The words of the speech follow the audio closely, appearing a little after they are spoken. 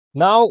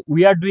Now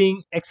we are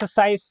doing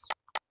exercise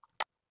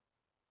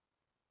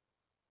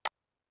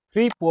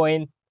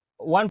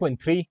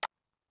 3.1.3.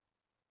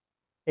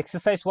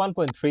 Exercise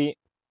 1.3.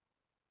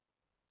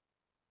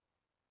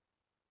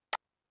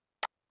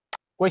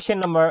 Question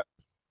number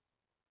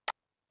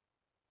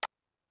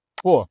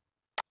 4,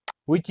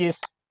 which is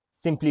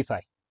simplify.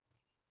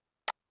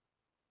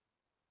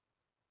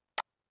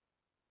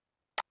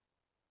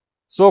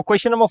 So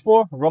question number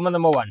 4, Roman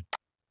number 1.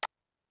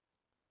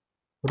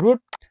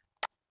 Root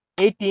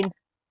 18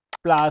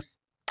 plus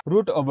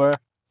root over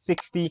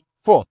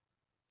 64.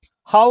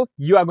 How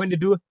you are going to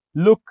do?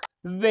 Look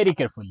very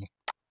carefully.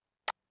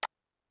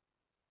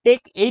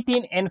 Take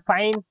 18 and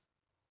find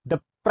the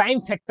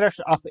prime factors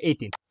of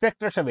 18.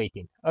 Factors of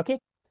 18. Okay.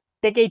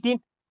 Take 18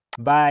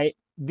 by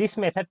this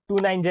method. 2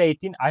 9 ja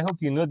 18. I hope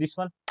you know this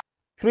one.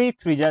 3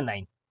 3 ja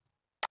 9.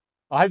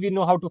 I hope you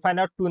know how to find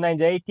out 2 9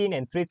 ja 18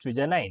 and 3 3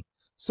 ja 9.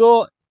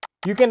 So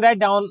you can write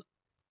down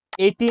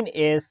 18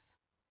 is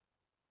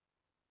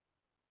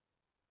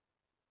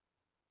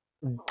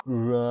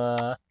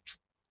write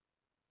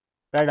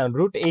down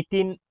root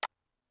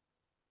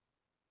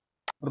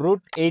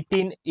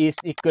 18 is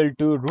equal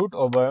to root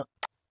over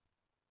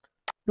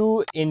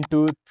 2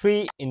 into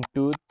 3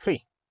 into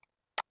 3.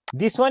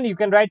 This one you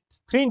can write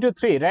 3 into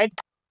 3, right?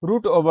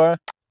 Root over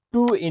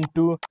 2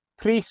 into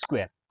 3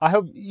 square. I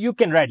hope you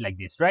can write like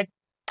this, right?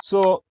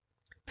 So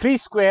 3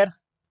 square,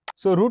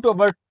 so root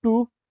over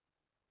 2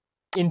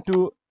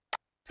 into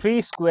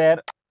 3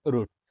 square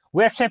root.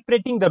 We are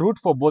separating the root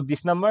for both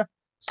this number,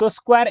 so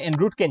square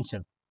and root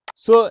cancel.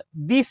 So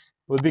this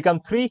will become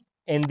 3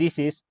 and this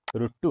is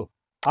root 2.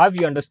 Have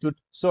you understood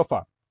so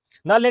far?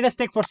 Now let us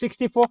take for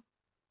 64.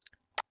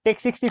 Take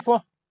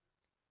 64.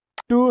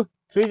 2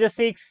 3 is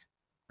 6,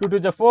 2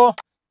 2 is 4,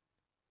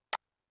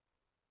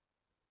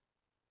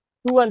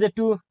 2 1 is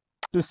 2,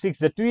 2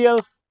 6 is 12,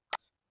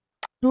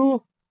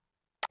 2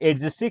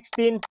 8 is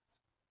 16,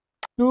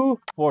 2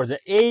 4 is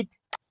 8,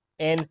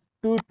 and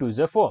 2 2 is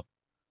 4.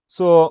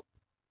 So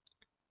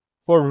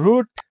for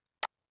root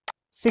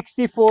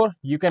 64,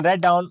 you can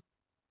write down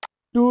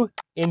 2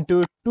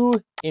 into 2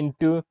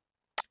 into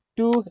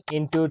 2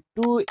 into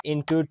 2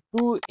 into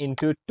 2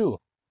 into 2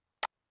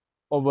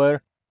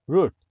 over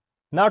root.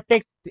 Now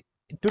take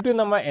 2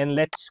 number and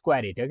let's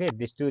square it. Okay,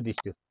 this 2, this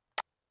 2.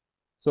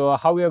 So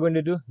how we are going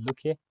to do? Look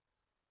here.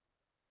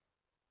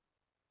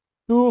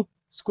 2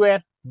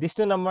 square this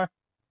 2 number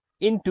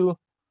into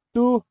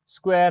 2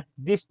 square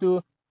this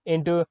 2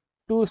 into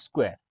 2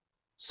 square.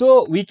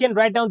 So we can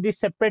write down this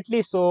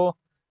separately. So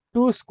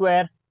 2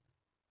 square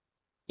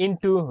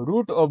into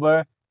root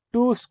over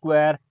 2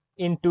 square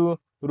into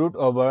root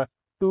over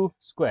 2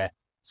 square.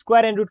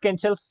 Square and root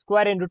cancel,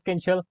 square and root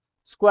cancel,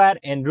 square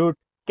and root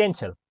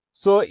cancel.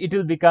 So it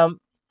will become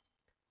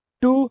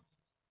 2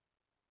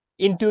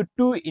 into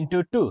 2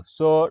 into 2.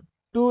 So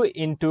 2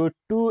 into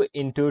 2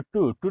 into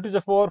 2. 2 to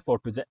the 4, 4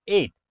 to the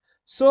 8.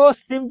 So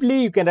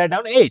simply you can write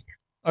down 8.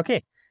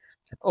 Okay.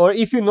 Or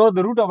if you know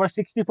the root over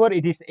 64,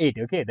 it is 8.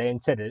 Okay. The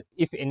answer,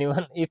 if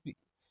anyone,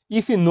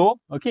 if you know,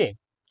 okay,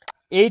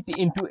 8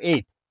 into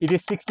 8, it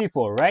is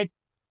 64, right?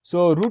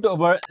 So root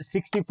over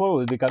 64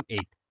 will become 8.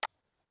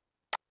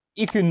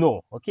 If you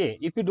know, okay.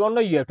 If you don't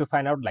know, you have to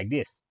find out like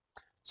this.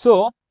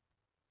 So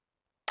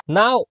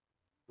now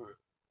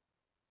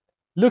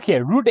look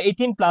here, root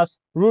 18 plus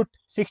root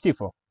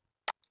 64.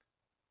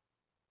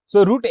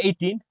 So root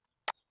 18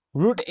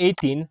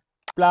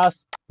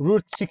 plus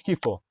root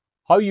 64.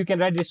 How you can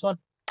write this one?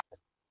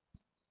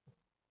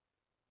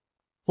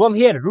 From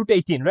here, root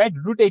 18, right?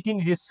 Root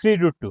 18 it is 3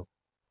 root 2.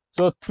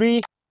 So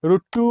 3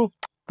 root 2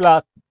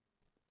 plus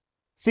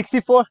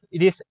 64,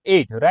 it is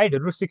 8, right?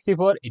 Root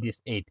 64, it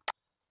is 8.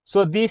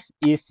 So this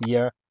is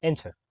your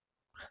answer.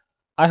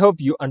 I hope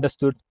you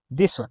understood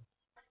this one.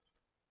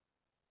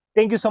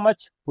 Thank you so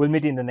much. We'll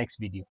meet in the next video.